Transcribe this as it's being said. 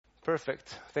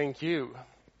Perfect. Thank you.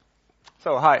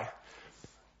 So, hi.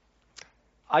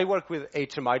 I work with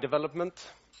HMI development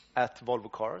at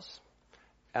Volvo Cars.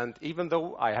 And even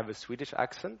though I have a Swedish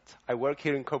accent, I work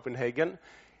here in Copenhagen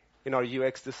in our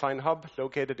UX design hub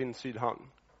located in Sydhavn.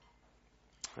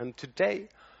 And today,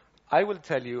 I will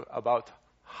tell you about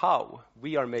how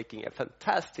we are making a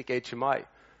fantastic HMI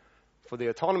for the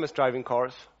autonomous driving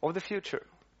cars of the future.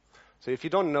 So if you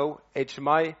don't know,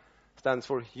 HMI stands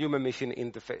for Human Machine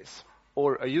Interface,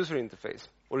 or a user interface,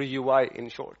 or a UI in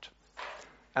short.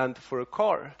 And for a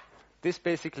car, this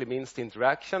basically means the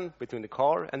interaction between the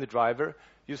car and the driver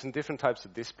using different types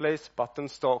of displays,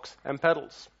 buttons, stalks, and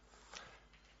pedals.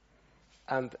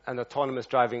 And an autonomous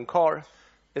driving car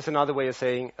is another way of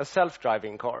saying a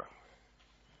self-driving car.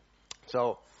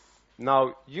 So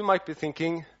now you might be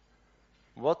thinking,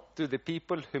 what do the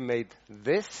people who made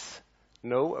this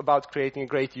know about creating a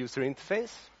great user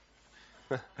interface?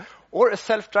 Or a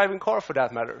self-driving car for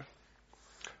that matter?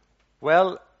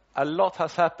 Well, a lot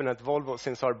has happened at Volvo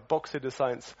since our boxy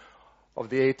designs of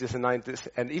the 80s and 90s.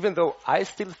 And even though I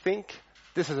still think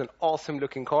this is an awesome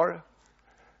looking car,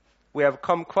 we have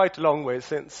come quite a long way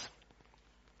since.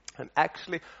 And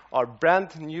actually, our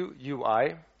brand new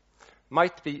UI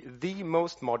might be the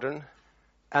most modern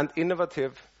and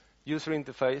innovative user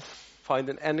interface found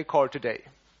in any car today.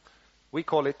 We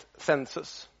call it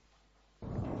Sensus.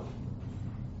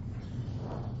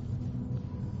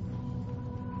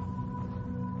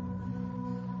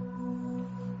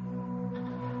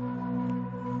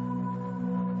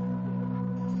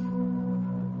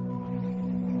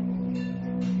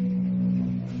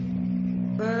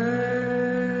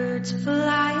 Birds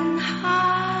flying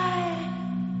high,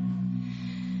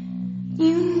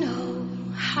 you know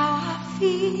how I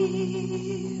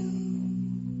feel.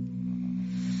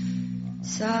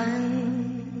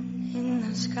 Sun in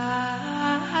the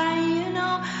sky, you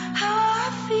know how I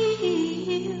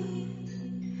feel.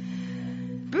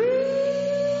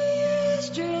 Breeze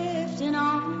drifting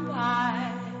on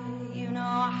by, you know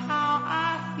how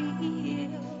I feel.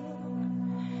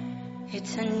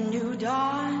 It's a new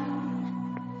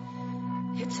dawn,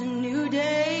 it's a new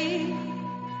day,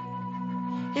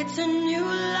 it's a new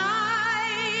life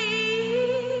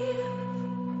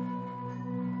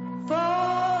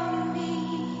for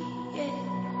me, yeah.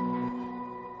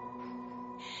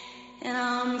 And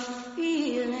I'm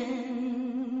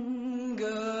feeling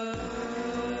good.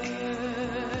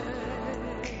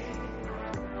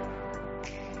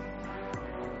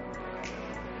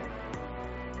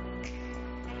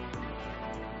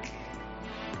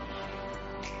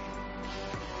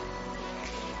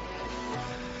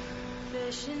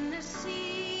 Fish in the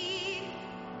sea,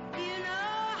 you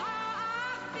know how I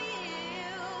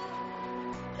feel.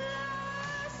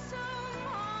 Blossom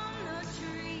on the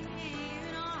tree,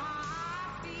 you know how I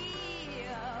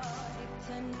feel. It's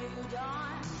a new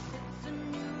dawn, it's a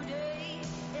new day,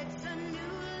 it's a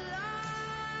new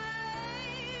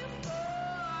life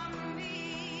for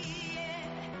me,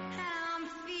 yeah. And I'm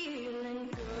feeling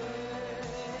good.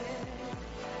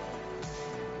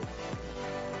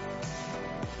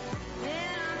 And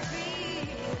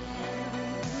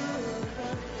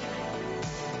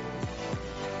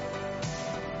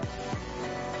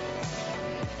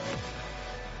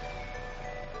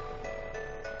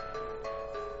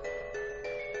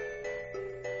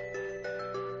feeling good.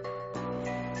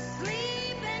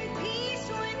 Sleep in peace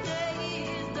when day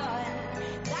is done.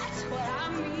 That's what I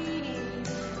mean.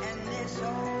 And this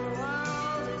old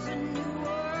world is a new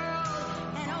world,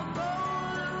 and a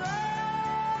bold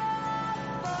world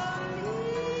for me.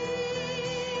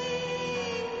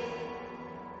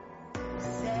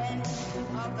 Scent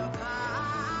of the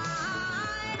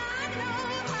pine, I know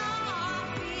how I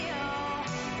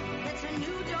feel. It's a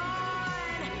new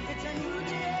dawn, it's a new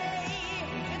day,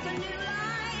 it's a new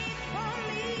life for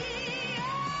me.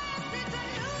 Yes, it's a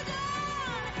new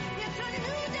dawn, it's a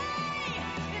new day,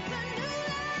 it's a new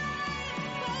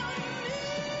life for me.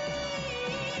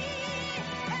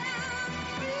 And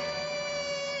I'm feeling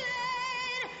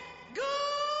good.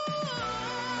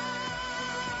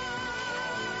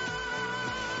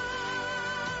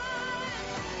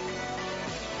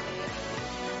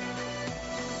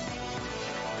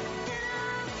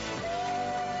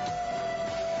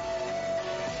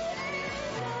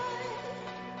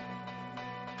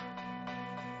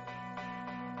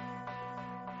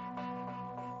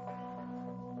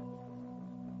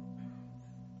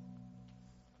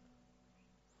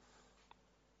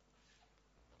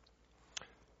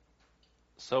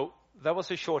 So that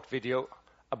was a short video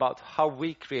about how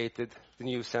we created the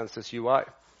new Sensus UI.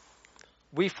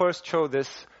 We first showed this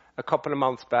a couple of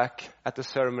months back at the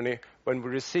ceremony when we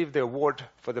received the award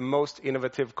for the most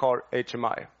innovative car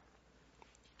HMI.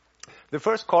 The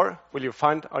first car where you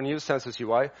find our new Sensors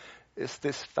UI is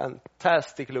this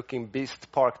fantastic-looking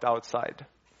beast parked outside.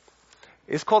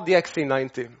 It's called the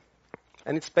XC90,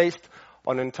 and it's based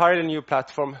on an entirely new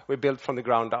platform we built from the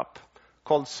ground up,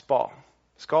 called SPA.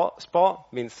 SPA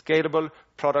means Scalable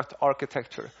Product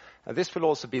Architecture, and this will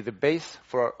also be the base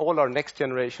for all our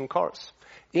next-generation cars,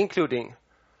 including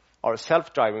our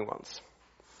self-driving ones.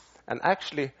 And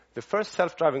actually, the first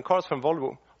self-driving cars from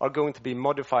Volvo are going to be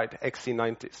modified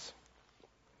XC90s.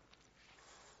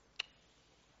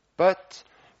 But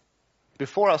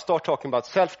before I start talking about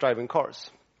self-driving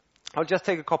cars, I'll just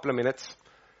take a couple of minutes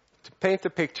to paint a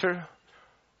picture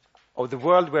of the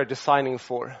world we're designing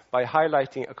for by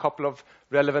highlighting a couple of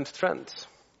relevant trends.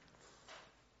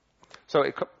 So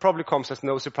it probably comes as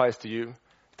no surprise to you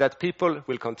that people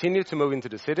will continue to move into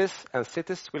the cities and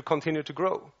cities will continue to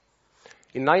grow.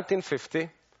 In 1950,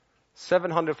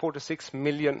 746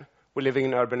 million were living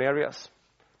in urban areas.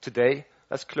 Today,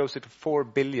 that's closer to 4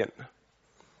 billion.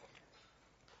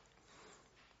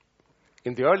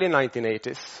 In the early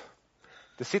 1980s,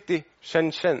 the city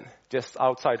Shenzhen, just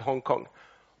outside Hong Kong,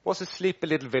 was a sleepy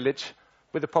little village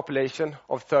with a population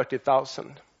of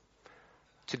 30,000.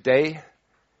 Today,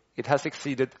 it has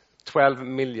exceeded 12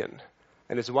 million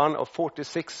and is one of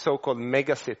 46 so-called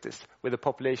megacities with a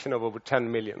population of over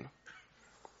 10 million.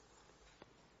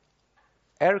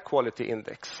 Air Quality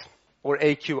Index, or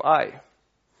AQI,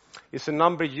 is a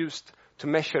number used to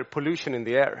measure pollution in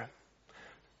the air.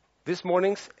 This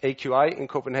morning's AQI in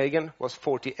Copenhagen was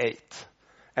 48,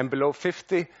 and below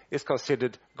 50 is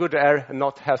considered good air and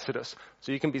not hazardous,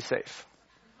 so you can be safe.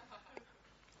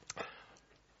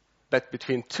 But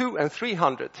between 2 and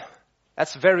 300,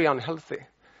 that's very unhealthy,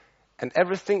 and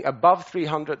everything above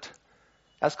 300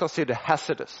 is considered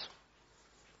hazardous.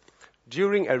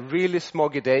 During a really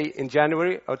smoggy day in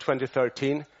January of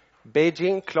 2013,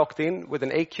 Beijing clocked in with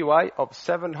an AQI of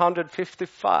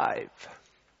 755.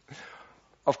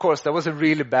 Of course, that was a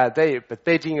really bad day, but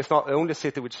Beijing is not the only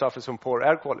city which suffers from poor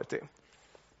air quality.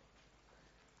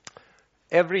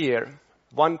 Every year,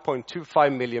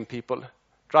 1.25 million people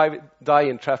die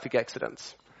in traffic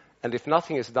accidents. And if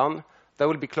nothing is done, there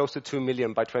will be close to 2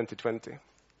 million by 2020.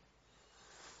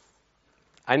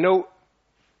 I know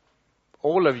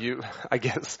all of you, I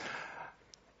guess,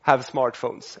 have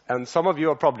smartphones. And some of you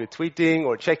are probably tweeting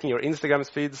or checking your Instagram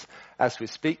feeds as we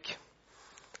speak.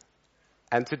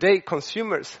 And today,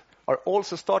 consumers are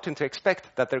also starting to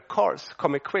expect that their cars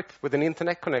come equipped with an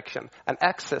internet connection and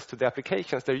access to the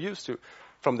applications they're used to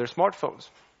from their smartphones.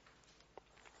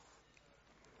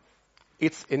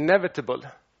 It's inevitable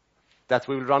that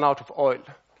we will run out of oil,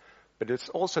 but it's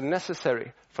also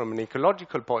necessary from an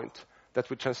ecological point that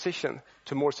we transition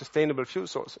to more sustainable fuel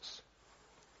sources.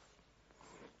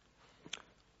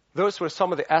 Those were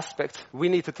some of the aspects we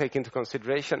need to take into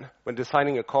consideration when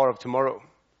designing a car of tomorrow.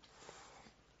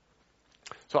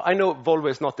 So I know Volvo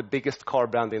is not the biggest car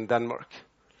brand in Denmark.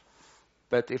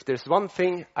 But if there's one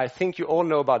thing I think you all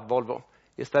know about Volvo,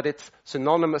 is that it's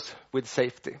synonymous with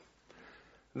safety.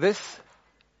 This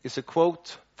is a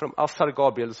quote from Assar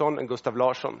Gabrielsson and Gustav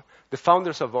Larsson, the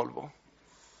founders of Volvo.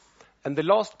 And the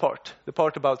last part, the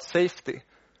part about safety,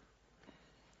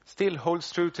 still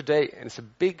holds true today, and it's a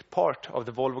big part of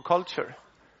the Volvo culture.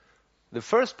 The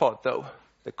first part, though,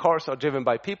 the cars are driven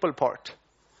by people part,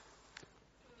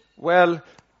 well,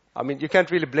 I mean, you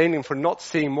can't really blame him for not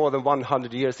seeing more than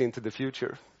 100 years into the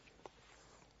future.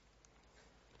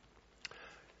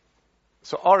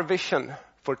 So our vision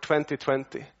for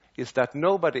 2020 is that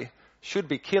nobody should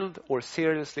be killed or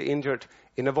seriously injured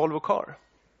in a Volvo car.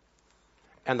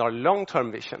 And our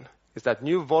long-term vision is that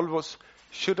new Volvos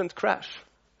shouldn't crash.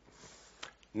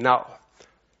 Now,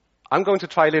 I'm going to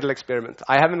try a little experiment.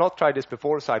 I have not tried this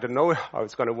before, so I don't know how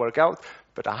it's going to work out,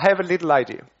 but I have a little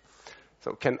idea.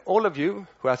 So can all of you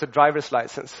who has a driver's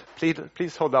license,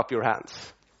 please hold up your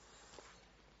hands.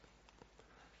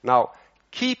 Now,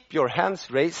 keep your hands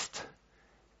raised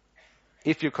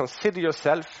if you consider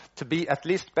yourself to be at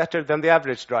least better than the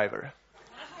average driver.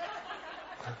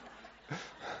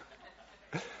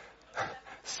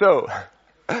 So,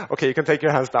 okay, you can take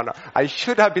your hands down now. I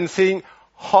should have been seeing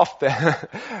half the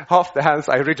hands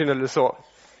I originally saw.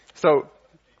 So,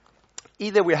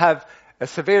 either we have a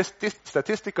severe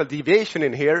statistical deviation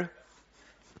in here,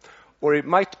 or it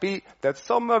might be that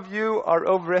some of you are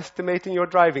overestimating your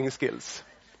driving skills.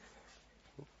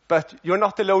 But you're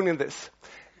not alone in this.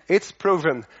 It's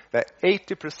proven that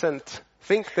 80%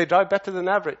 think they drive better than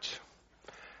average.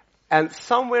 And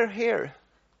somewhere here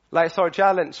lies our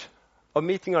challenge of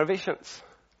meeting our visions.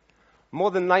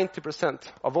 more than 90%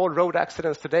 of all road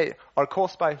accidents today are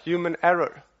caused by human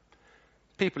error.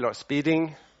 People are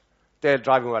speeding, they're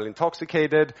driving while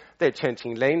intoxicated, they're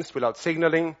changing lanes without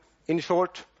signaling. In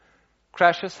short,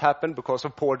 crashes happen because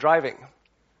of poor driving.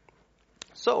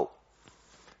 So,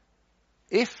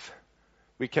 if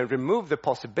we can remove the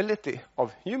possibility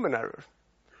of human error,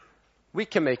 we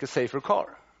can make a safer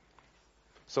car.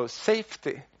 So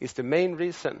safety is the main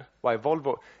reason why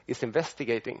Volvo is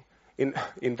investing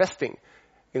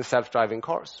in self-driving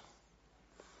cars.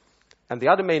 And the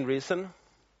other main reason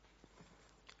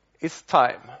is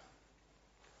time.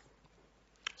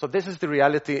 So this is the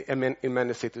reality in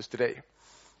many cities today.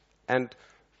 And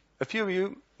a few of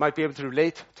you might be able to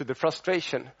relate to the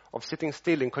frustration of sitting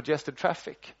still in congested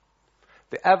traffic.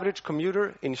 The average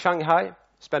commuter in Shanghai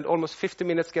spends almost 50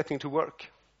 minutes getting to work.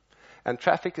 And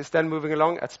traffic is then moving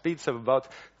along at speeds of about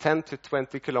 10 to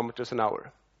 20 kilometers an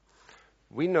hour.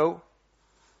 We know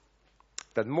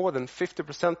that more than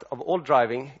 50% of all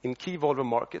driving in key Volvo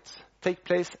markets take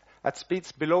place at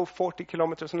speeds below 40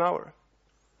 kilometers an hour.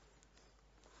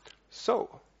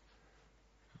 So,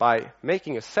 by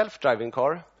making a self-driving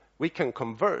car, we can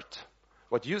convert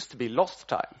what used to be lost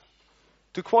time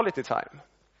to quality time.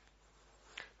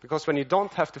 Because when you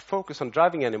don't have to focus on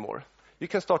driving anymore, you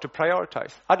can start to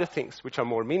prioritize other things which are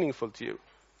more meaningful to you.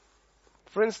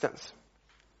 For instance,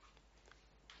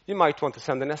 you might want to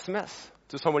send an SMS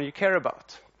to someone you care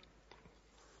about.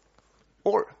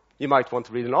 Or you might want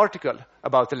to read an article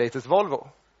about the latest Volvo.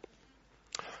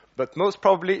 But most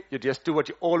probably, you just do what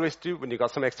you always do when you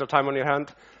got some extra time on your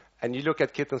hand, and you look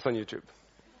at kittens on YouTube.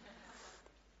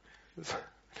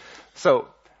 So,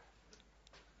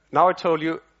 now I told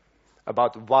you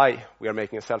about why we are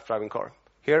making a self-driving car.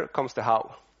 Here comes the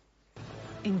how.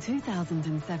 In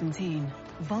 2017,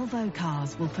 Volvo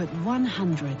Cars will put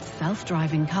 100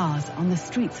 self-driving cars on the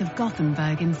streets of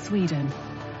Gothenburg in Sweden,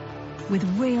 with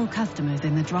real customers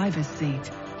in the driver's seat.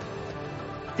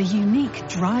 The unique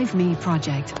Drive Me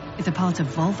project is a part of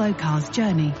Volvo Cars'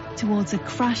 journey towards a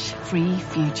crash-free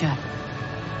future.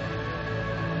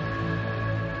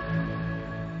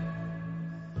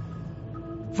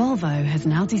 Volvo has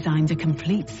now designed a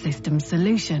complete system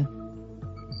solution.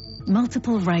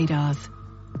 Multiple radars,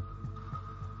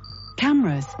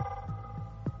 cameras,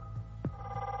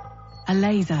 a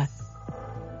laser,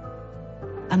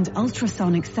 and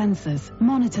ultrasonic sensors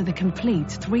monitor the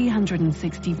complete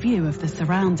 360 view of the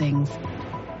surroundings.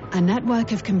 A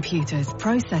network of computers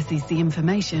processes the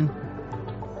information,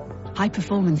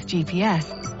 high-performance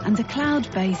GPS, and a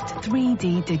cloud-based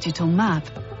 3D digital map,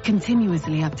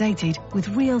 continuously updated with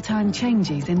real-time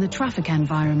changes in the traffic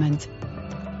environment.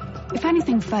 If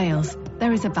anything fails,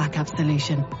 there is a backup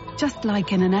solution, just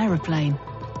like in an aeroplane.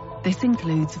 This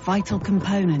includes vital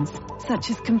components such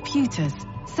as computers,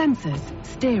 sensors,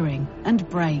 steering, and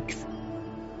brakes.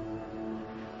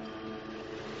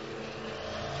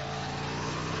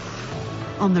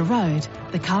 On the road,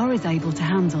 the car is able to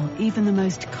handle even the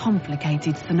most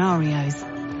complicated scenarios.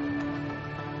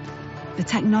 The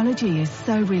technology is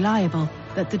so reliable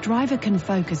that the driver can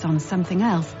focus on something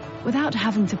else without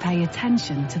having to pay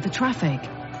attention to the traffic.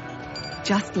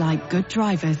 Just like good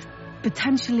drivers,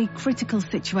 potentially critical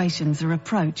situations are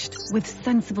approached with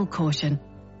sensible caution.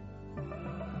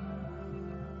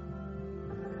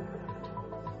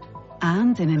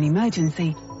 And in an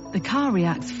emergency, the car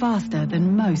reacts faster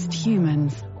than most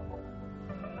humans.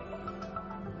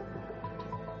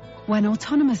 When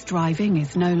autonomous driving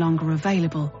is no longer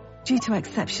available due to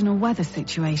exceptional weather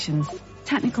situations,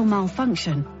 technical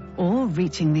malfunction, or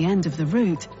reaching the end of the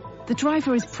route, the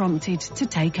driver is prompted to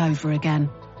take over again.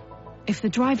 If the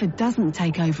driver doesn't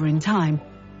take over in time,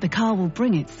 the car will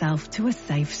bring itself to a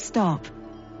safe stop.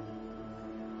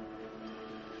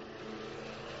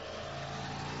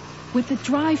 With the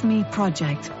Drive Me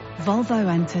project, Volvo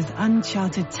enters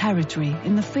uncharted territory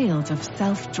in the field of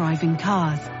self-driving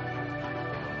cars.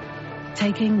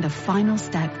 Taking the final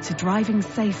step to driving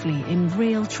safely in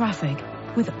real traffic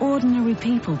with ordinary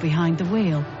people behind the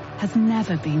wheel has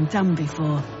never been done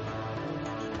before.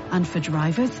 And for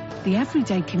drivers, the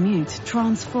everyday commute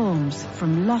transforms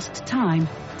from lost time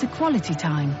to quality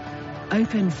time,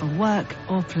 open for work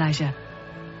or pleasure.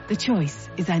 The choice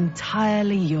is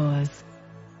entirely yours.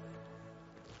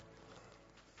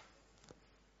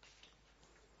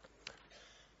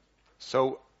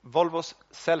 So Volvo's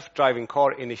self-driving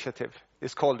car initiative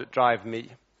is called Drive Me,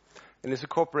 and it's a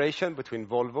cooperation between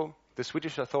Volvo, the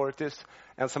Swedish authorities,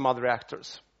 and some other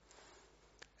actors.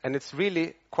 And it's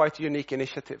really quite a unique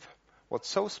initiative. What's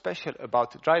so special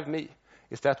about Drive Me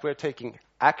is that we're taking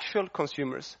actual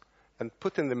consumers and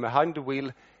putting them behind the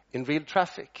wheel in real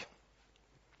traffic.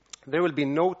 There will be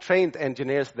no trained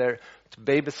engineers there to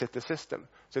babysit the system.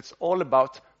 So it's all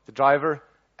about the driver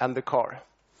and the car.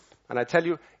 And I tell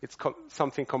you, it's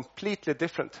something completely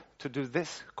different to do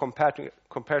this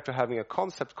compared to having a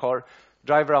concept car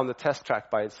drive around the test track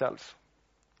by itself.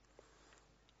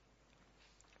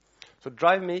 So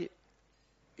Drive Me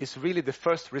is really the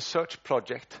first research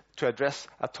project to address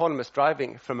autonomous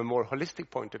driving from a more holistic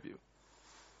point of view.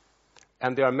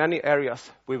 And there are many areas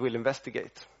we will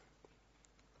investigate.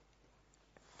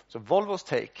 So Volvo's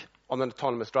take on an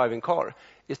autonomous driving car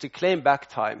is to claim back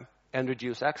time and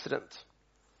reduce accidents.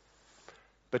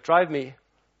 But Drive Me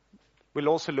will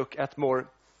also look at more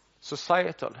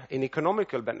societal and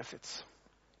economical benefits.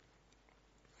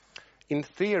 In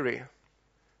theory,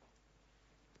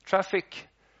 traffic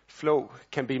flow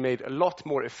can be made a lot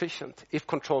more efficient if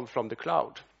controlled from the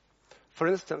cloud. For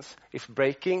instance, if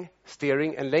braking,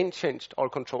 steering, and lane change are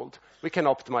controlled, we can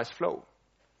optimize flow.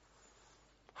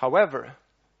 However,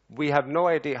 we have no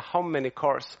idea how many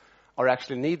cars are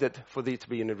actually needed for these to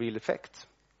be in a real effect.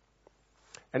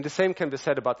 And the same can be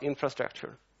said about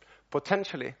infrastructure.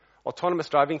 Potentially, autonomous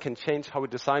driving can change how we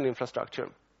design infrastructure.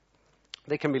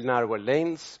 They can be narrower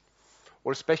lanes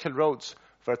or special roads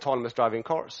for autonomous driving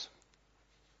cars.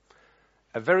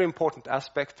 A very important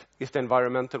aspect is the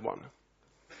environmental one.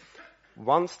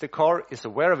 Once the car is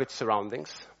aware of its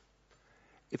surroundings,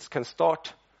 it can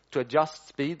start to adjust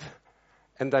speed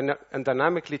and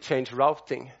dynamically change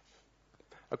routing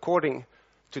according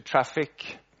to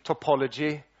traffic,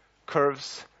 topology,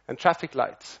 curves, and traffic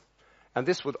lights. And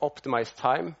this would optimize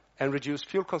time and reduce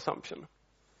fuel consumption.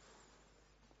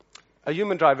 A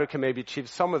human driver can maybe achieve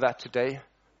some of that today,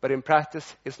 but in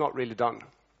practice, it's not really done.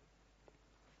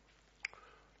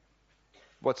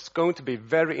 What's going to be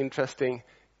very interesting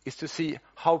is to see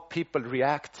how people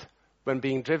react when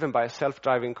being driven by a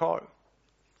self-driving car.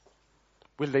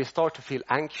 Will they start to feel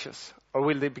anxious, or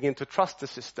will they begin to trust the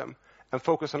system and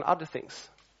focus on other things?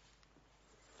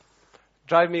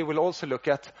 Drive Me will also look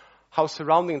at how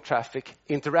surrounding traffic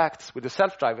interacts with a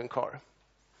self-driving car.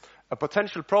 A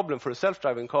potential problem for a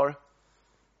self-driving car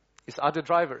is other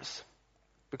drivers,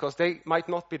 because they might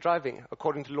not be driving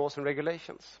according to laws and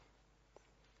regulations.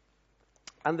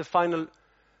 And the final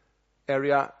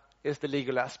area is the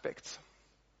legal aspects.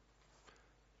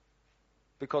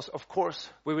 Because, of course,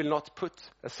 we will not put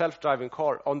a self-driving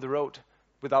car on the road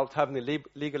without having the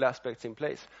legal aspects in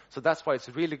place. So that's why it's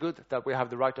really good that we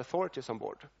have the right authorities on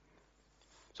board.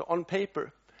 So on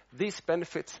paper, these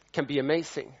benefits can be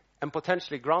amazing and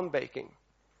potentially groundbreaking.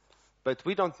 But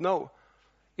we don't know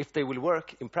if they will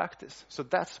work in practice. So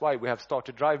that's why we have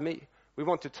started Drive Me. We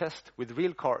want to test with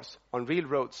real cars on real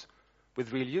roads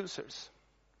with real users.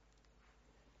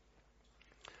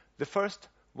 The first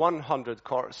 100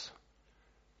 cars,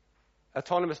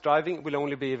 autonomous driving will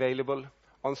only be available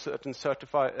on certain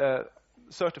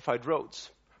certified roads.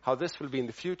 How this will be in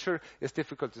the future is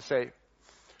difficult to say.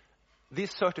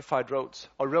 These certified roads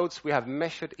are roads we have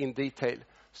measured in detail,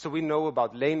 so we know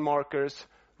about lane markers,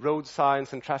 road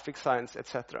signs and traffic signs,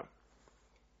 etc.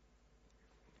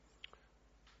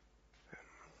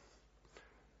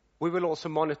 We will also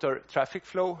monitor traffic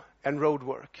flow and road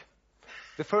work.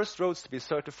 The first roads to be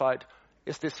certified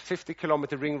is this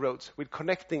 50-kilometer ring roads with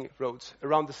connecting roads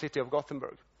around the city of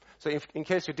Gothenburg. So in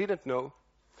case you didn't know,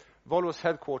 Volvo's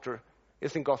headquarters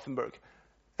is in Gothenburg,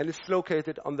 and it's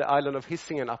located on the island of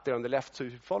Hisingen up there on the left. So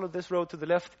if you follow this road to the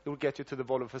left, it will get you to the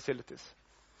Volvo facilities.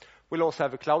 We'll also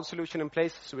have a cloud solution in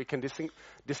place so we can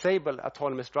disable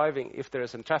autonomous driving if there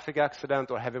is a traffic accident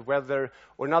or heavy weather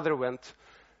or another event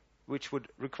which would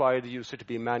require the user to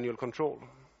be in manual control.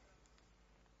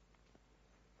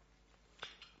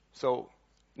 So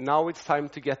now it's time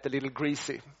to get a little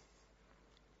greasy.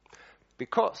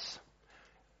 Because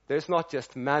there's not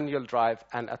just manual drive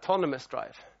and autonomous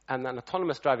drive. And an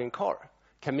autonomous driving car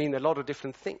can mean a lot of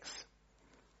different things.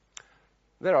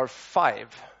 There are 5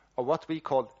 of what we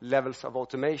call levels of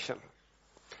automation.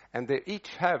 And they each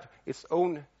have its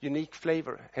own unique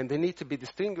flavor, and they need to be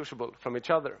distinguishable from each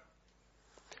other.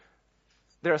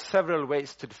 There are several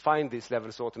ways to define these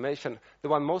levels of automation. The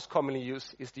one most commonly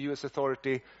used is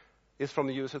from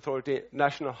the US Authority,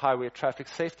 National Highway Traffic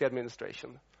Safety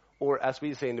Administration, or as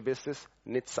we say in the business,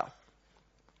 NHTSA.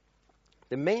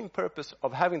 The main purpose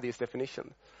of having this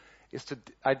definition is to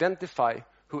identify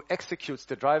who executes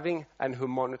the driving and who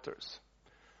monitors.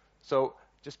 So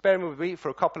just bear with me for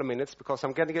a couple of minutes because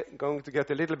I'm going to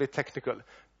get a little bit technical,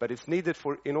 but it's needed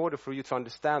in order for you to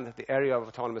understand the area of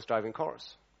autonomous driving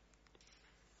cars.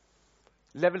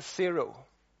 Level 0.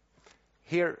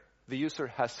 Here, the user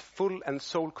has full and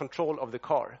sole control of the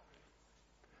car.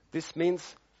 This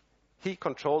means he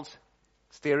controls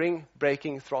steering,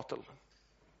 braking, throttle.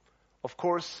 Of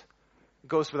course, it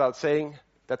goes without saying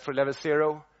that for level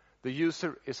 0, the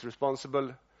user is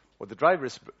responsible, or the driver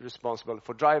is responsible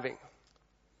for driving.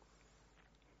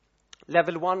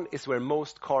 Level 1 is where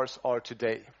most cars are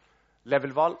today.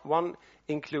 Level 1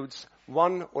 includes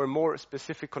one or more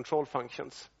specific control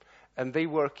functions, and they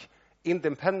work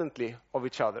independently of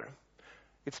each other.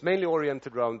 It's mainly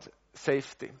oriented around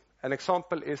safety. An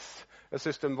example is a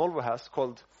system Volvo has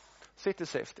called City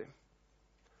Safety.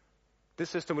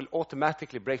 This system will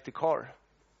automatically brake the car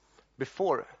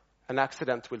before an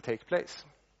accident will take place.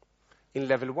 In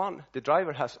level 1, the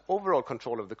driver has overall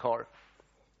control of the car.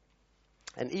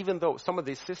 And even though some of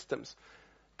these systems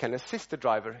can assist the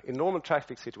driver in normal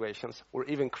traffic situations or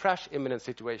even crash imminent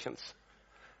situations,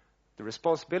 the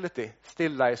responsibility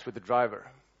still lies with the driver.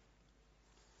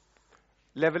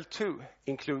 Level 2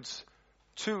 includes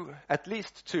at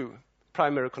least two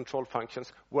primary control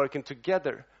functions working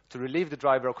together to relieve the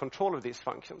driver of control of these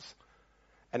functions.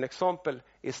 An example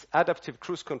is adaptive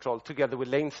cruise control together with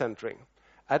lane centering.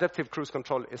 Adaptive cruise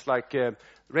control is like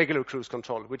regular cruise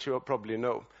control, which you probably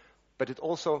know, but it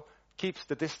also keeps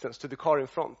the distance to the car in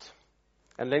front.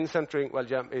 And lane centering, well,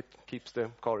 yeah, it keeps the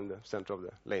car in the center of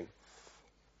the lane.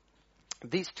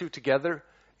 These two together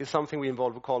is something we in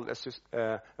Volvo call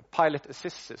a pilot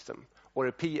assist system, or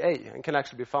a PA, and can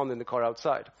actually be found in the car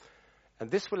outside.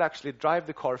 And this will actually drive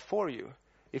the car for you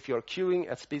if you're queuing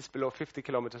at speeds below 50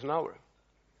 kilometers an hour.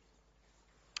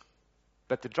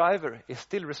 But the driver is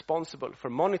still responsible for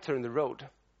monitoring the road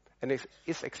and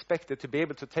is expected to be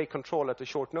able to take control at a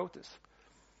short notice.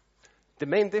 The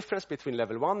main difference between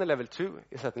level 1 and level 2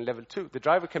 is that in level 2, the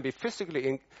driver can be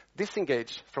physically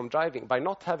disengaged from driving by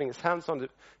not having his hands on the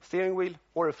steering wheel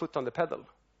or a foot on the pedal.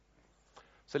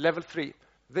 So level 3,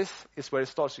 this is where it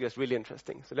starts to get really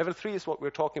interesting. So level 3 is what we're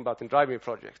talking about in driving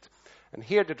project. And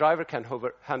here the driver can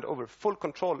hand over full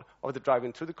control of the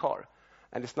driving to the car.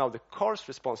 And it's now the car's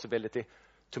responsibility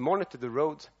to monitor the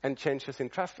roads and changes in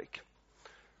traffic.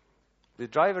 The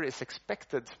driver is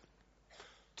expected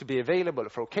to be available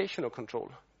for occasional control,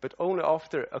 but only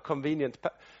after a convenient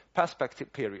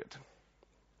passback period.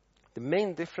 The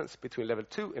main difference between level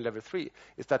 2 and level 3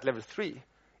 is that level 3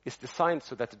 is designed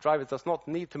so that the driver does not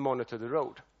need to monitor the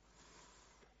road.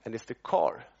 And it's the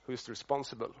car who is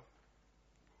responsible.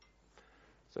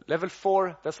 So level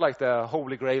 4, that's like the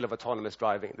holy grail of autonomous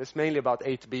driving. It's mainly about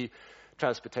A to B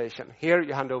transportation. Here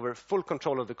you hand over full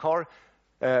control of the car,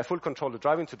 full control of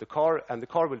driving to the car, and the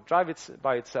car will drive it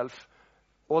by itself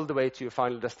all the way to your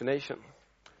final destination.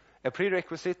 A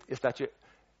prerequisite is that you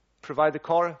provide the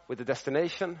car with the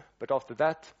destination, but after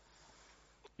that,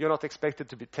 you're not expected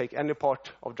to take any part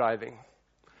of driving.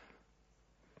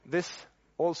 This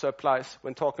also applies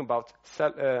when talking about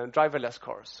driverless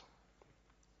cars.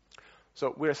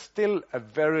 So we're still a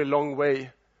very long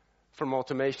way from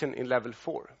automation in level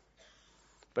 4,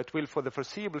 but will for the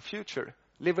foreseeable future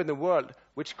live in a world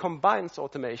which combines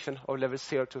automation of level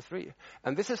 0 to 3.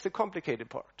 And this is the complicated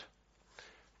part,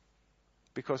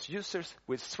 because users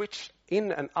will switch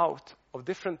in and out of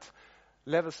different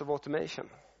levels of automation.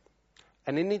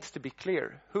 And it needs to be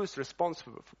clear who's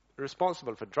responsible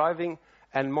for driving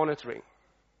and monitoring.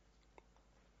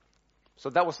 So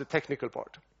that was the technical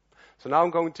part. So now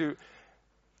I'm going to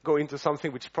go into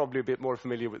something which is probably a bit more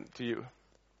familiar to you.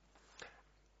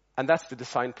 And that's the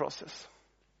design process.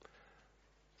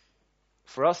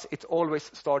 For us, it always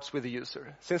starts with the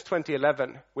user. Since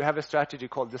 2011, we have a strategy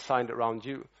called Designed Around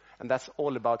You, and that's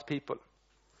all about people.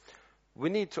 We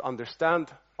need to understand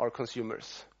our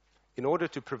consumers in order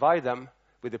to provide them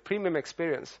with a premium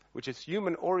experience which is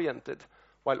human-oriented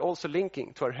while also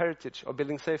linking to our heritage of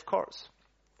building safe cars.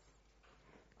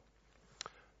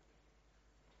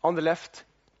 On the left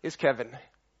is Kevin.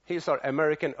 He's our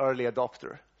American early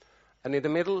adopter. And in the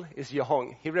middle is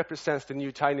Yehong. He represents the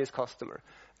new Chinese customer.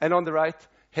 And on the right,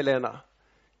 Helena.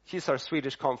 She's our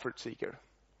Swedish comfort seeker.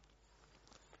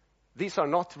 These are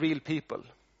not real people.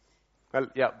 Well,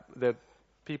 yeah, the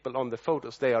people on the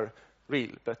photos, they are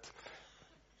real, but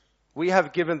we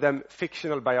have given them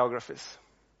fictional biographies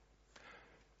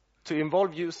to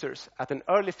involve users at an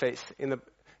early phase in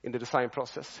the design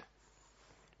process.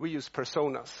 We use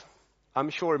personas. I'm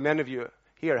sure many of you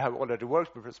here have already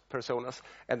worked with personas,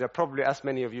 and there are probably as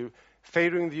many of you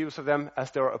favoring the use of them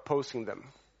as there are opposing them.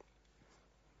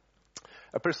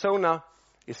 A persona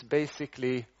is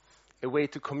basically a way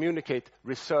to communicate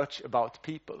research about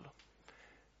people.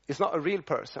 It's not a real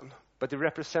person, but it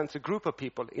represents a group of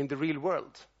people in the real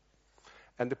world.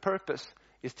 And the purpose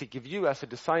is to give you as a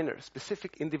designer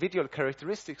specific individual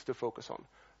characteristics to focus on,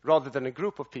 rather than a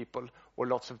group of people or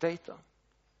lots of data.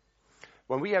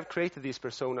 When we have created these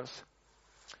personas,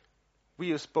 we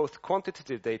use both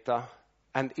quantitative data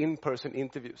and in-person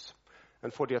interviews.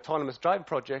 And for the Autonomous Drive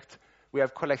project, we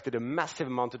have collected a massive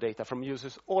amount of data from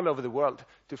users all over the world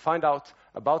to find out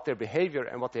about their behavior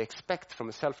and what they expect from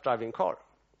a self-driving car.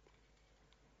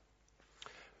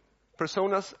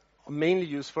 Personas are mainly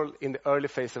useful in the early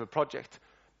phase of a project,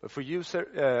 but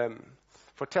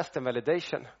for test and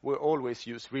validation, we always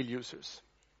use real users.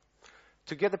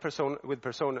 Together with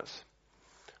personas,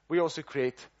 we also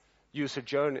create user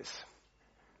journeys.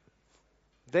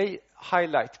 They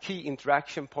highlight key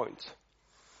interaction points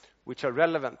which are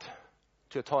relevant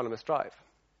to autonomous drive.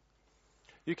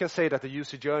 You can say that the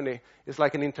user journey is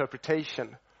like an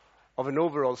interpretation of an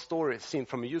overall story seen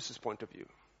from a user's point of view.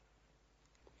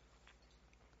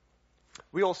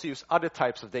 We also use other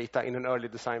types of data in an early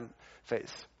design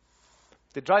phase.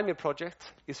 The Drive Me project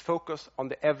is focused on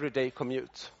the everyday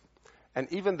commute. And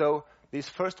even though these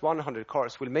first 100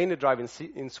 cars will mainly drive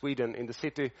in Sweden, in the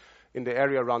city, in the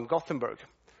area around Gothenburg,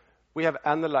 we have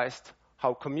analyzed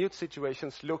how commute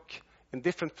situations look in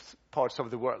different parts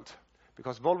of the world.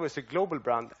 Because Volvo is a global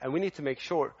brand, and we need to make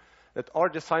sure that our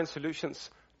design solutions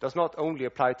does not only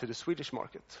apply to the Swedish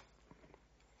market.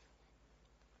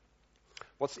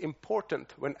 What's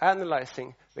important when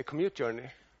analyzing the commute journey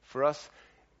for us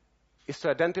is to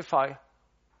identify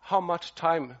how much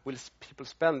time will people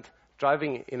spend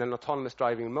driving in an autonomous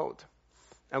driving mode.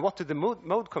 And what do the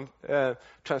mode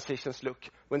transitions look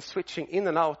when switching in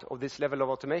and out of this level of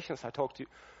automations I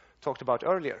talked about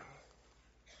earlier.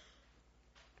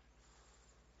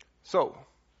 So,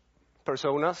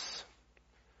 personas,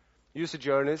 user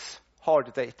journeys,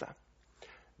 hard data.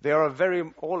 They are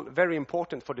all very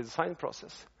important for the design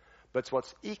process. But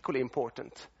what's equally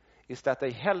important is that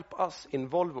they help us in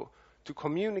Volvo to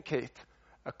communicate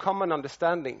a common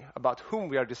understanding about whom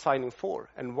we are designing for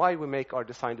and why we make our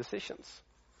design decisions.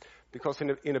 Because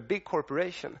in a big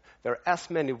corporation, there are as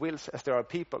many wills as there are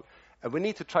people, and we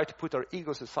need to try to put our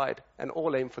egos aside and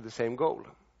all aim for the same goal.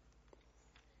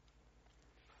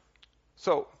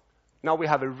 So, now we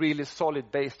have a really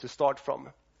solid base to start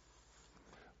from.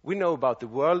 We know about the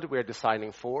world we are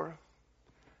designing for.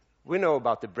 We know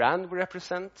about the brand we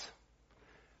represent.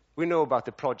 We know about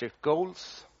the project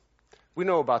goals. We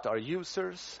know about our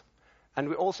users. And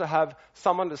we also have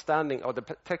some understanding of the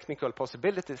technical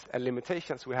possibilities and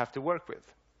limitations we have to work with.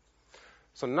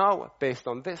 So now, based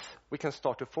on this, we can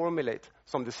start to formulate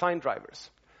some design drivers.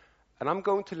 And I'm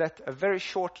going to let a very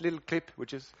short little clip,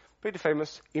 which is pretty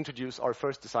famous, introduce our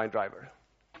first design driver.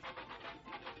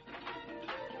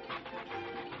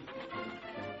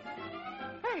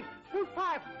 Hey, who's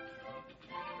five?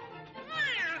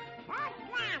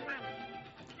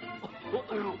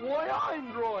 Why,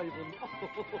 I'm driving.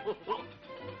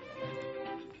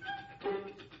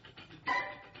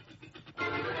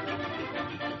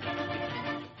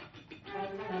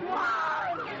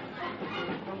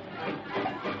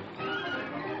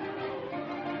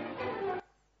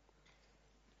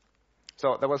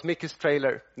 So that was Mickey's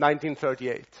trailer,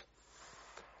 1938.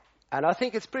 And I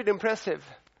think it's pretty impressive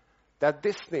that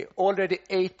Disney, already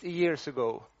 8 years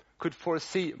ago, could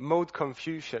foresee mode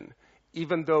confusion,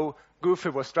 even though Goofy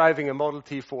was driving a Model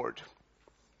T Ford.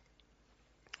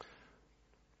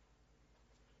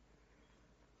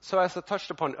 So as I touched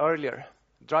upon earlier,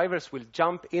 drivers will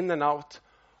jump in and out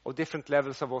of different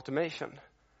levels of automation.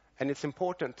 And it's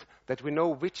important that we know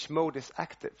which mode is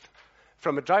active.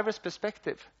 From a driver's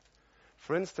perspective,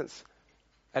 for instance,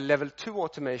 a level 2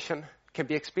 automation can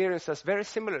be experienced as very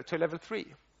similar to a level 3.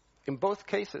 In both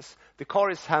cases, the car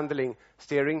is handling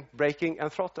steering, braking,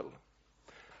 and throttle.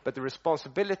 But the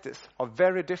responsibilities are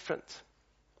very different.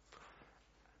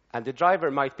 And the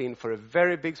driver might be in for a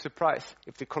very big surprise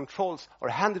if the controls are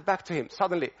handed back to him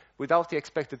suddenly without the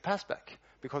expected passback,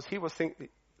 because he was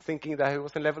thinking that he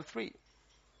was in level 3.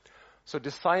 So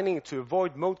designing to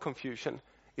avoid mode confusion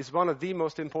is one of the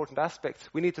most important aspects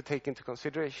we need to take into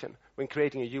consideration when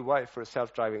creating a UI for a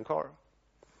self-driving car.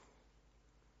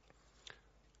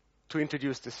 To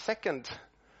introduce the second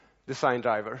design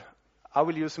driver, I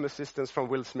will use some assistance from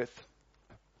Will Smith.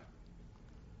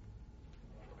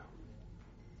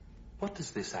 What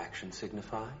does this action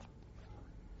signify?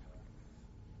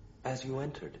 As you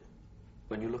entered,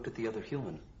 when you looked at the other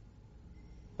human,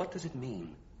 what does it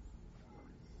mean?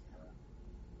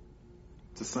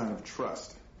 It's a sign of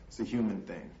trust. It's a human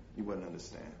thing. You wouldn't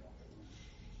understand.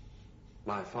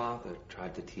 My father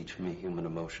tried to teach me human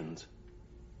emotions.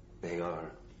 They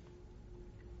are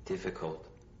difficult.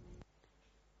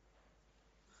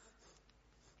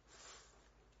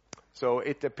 So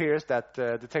it appears that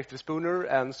Detective Spooner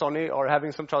and Sonny are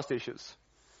having some trust issues.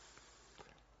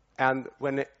 And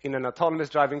when in an autonomous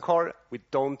driving car, we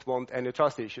don't want any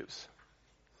trust issues.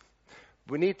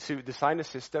 we need to design a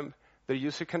system the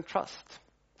user can trust.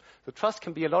 So trust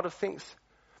can be a lot of things,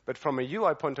 but from a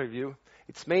UI point of view,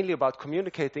 it's mainly about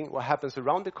communicating what happens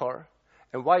around the car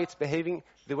and why it's behaving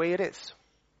the way it is.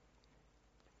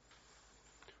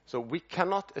 So we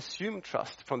cannot assume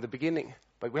trust from the beginning,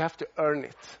 but we have to earn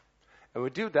it. And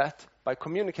we do that by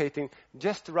communicating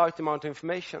just the right amount of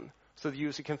information so the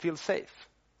user can feel safe.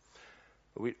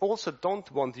 We also don't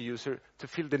want the user to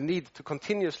feel the need to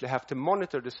continuously have to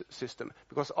monitor the system,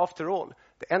 because after all,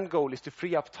 the end goal is to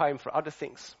free up time for other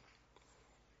things.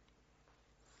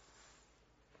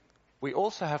 We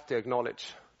also have to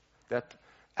acknowledge that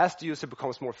as the user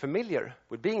becomes more familiar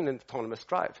with being in an autonomous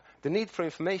drive, the need for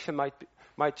information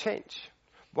might change.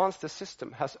 Once the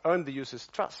system has earned the user's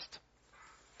trust,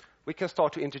 we can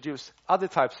start to introduce other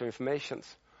types of information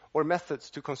or methods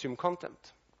to consume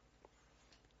content.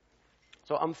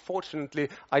 So unfortunately,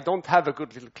 I don't have a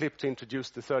good little clip to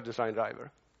introduce the third design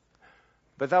driver.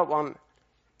 But that one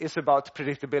is about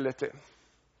predictability.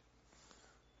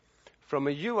 From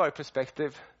a UI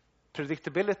perspective,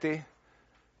 predictability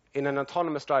in an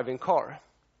autonomous driving car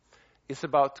is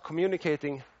about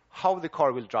communicating how the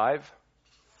car will drive,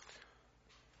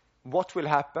 what will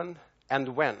happen,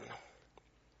 and when.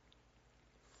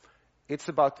 It's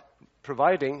about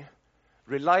providing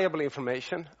reliable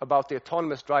information about the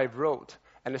autonomous drive road,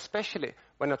 and especially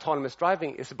when autonomous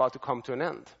driving is about to come to an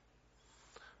end.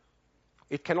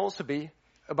 It can also be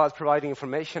about providing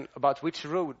information about which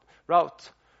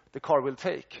route the car will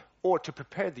take, or to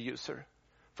prepare the user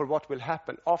for what will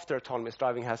happen after autonomous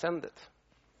driving has ended.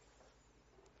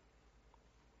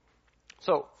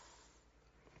 So,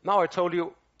 now I told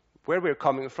you where we're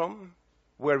coming from,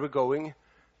 where we're going,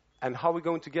 and how we're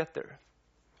going to get there.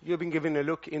 You've been given a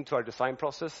look into our design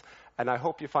process, and I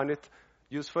hope you find it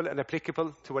useful and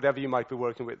applicable to whatever you might be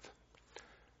working with.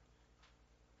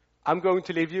 I'm going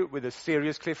to leave you with a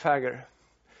serious cliffhanger,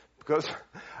 because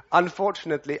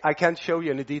unfortunately I can't show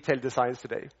you any detailed designs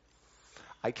today.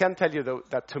 I can tell you, though,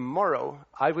 that tomorrow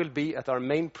I will be at our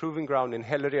main proving ground in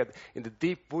Hellered in the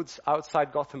deep woods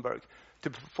outside Gothenburg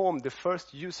to perform the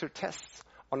first user tests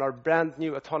on our brand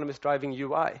new autonomous driving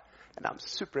UI, and I'm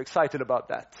super excited about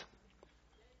that.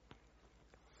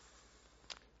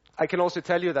 I can also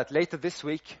tell you that later this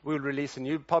week we will release a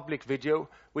new public video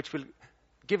which will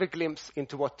give a glimpse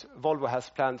into what Volvo has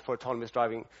planned for autonomous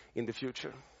driving in the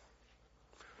future.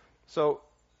 So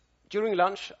during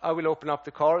lunch I will open up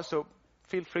the car, so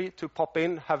feel free to pop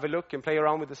in, have a look and play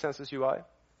around with the Sensors UI.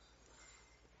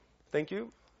 Thank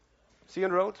you. See you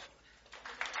on the road.